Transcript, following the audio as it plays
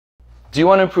Do you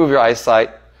want to improve your eyesight?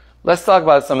 Let's talk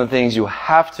about some of the things you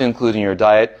have to include in your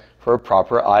diet for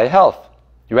proper eye health.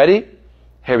 You ready?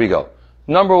 Here we go.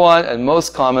 Number one, and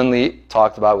most commonly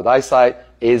talked about with eyesight,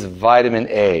 is vitamin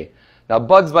A. Now,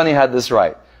 Bugs Bunny had this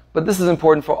right, but this is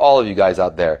important for all of you guys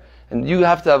out there. And you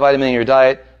have to have vitamin A in your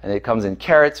diet, and it comes in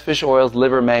carrots, fish oils,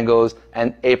 liver, mangoes,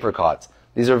 and apricots.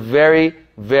 These are very,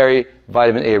 very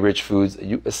vitamin A rich foods that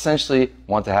you essentially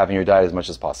want to have in your diet as much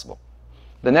as possible.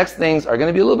 The next things are going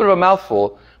to be a little bit of a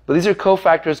mouthful, but these are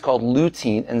cofactors called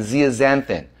lutein and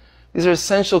zeaxanthin. These are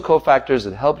essential cofactors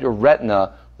that help your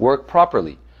retina work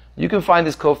properly. You can find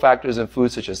these cofactors in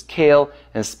foods such as kale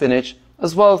and spinach,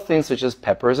 as well as things such as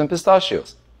peppers and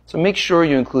pistachios. So make sure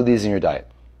you include these in your diet.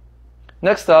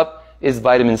 Next up is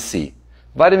vitamin C.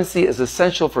 Vitamin C is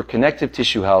essential for connective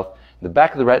tissue health. The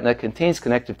back of the retina contains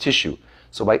connective tissue.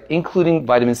 So by including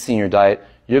vitamin C in your diet,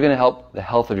 you're going to help the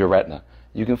health of your retina.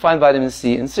 You can find vitamin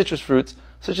C in citrus fruits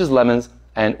such as lemons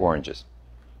and oranges.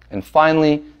 And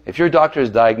finally, if your doctor has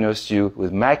diagnosed you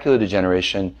with macular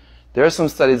degeneration, there are some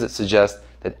studies that suggest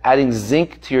that adding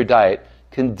zinc to your diet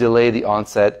can delay the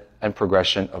onset and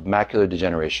progression of macular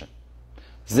degeneration.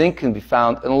 Zinc can be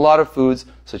found in a lot of foods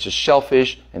such as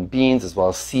shellfish and beans, as well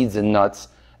as seeds and nuts,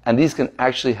 and these can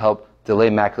actually help delay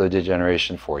macular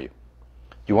degeneration for you.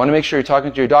 You want to make sure you're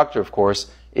talking to your doctor, of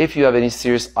course, if you have any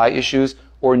serious eye issues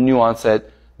or new onset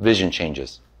vision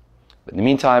changes. But in the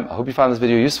meantime, I hope you found this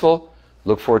video useful.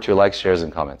 Look forward to your likes, shares,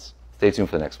 and comments. Stay tuned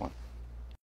for the next one.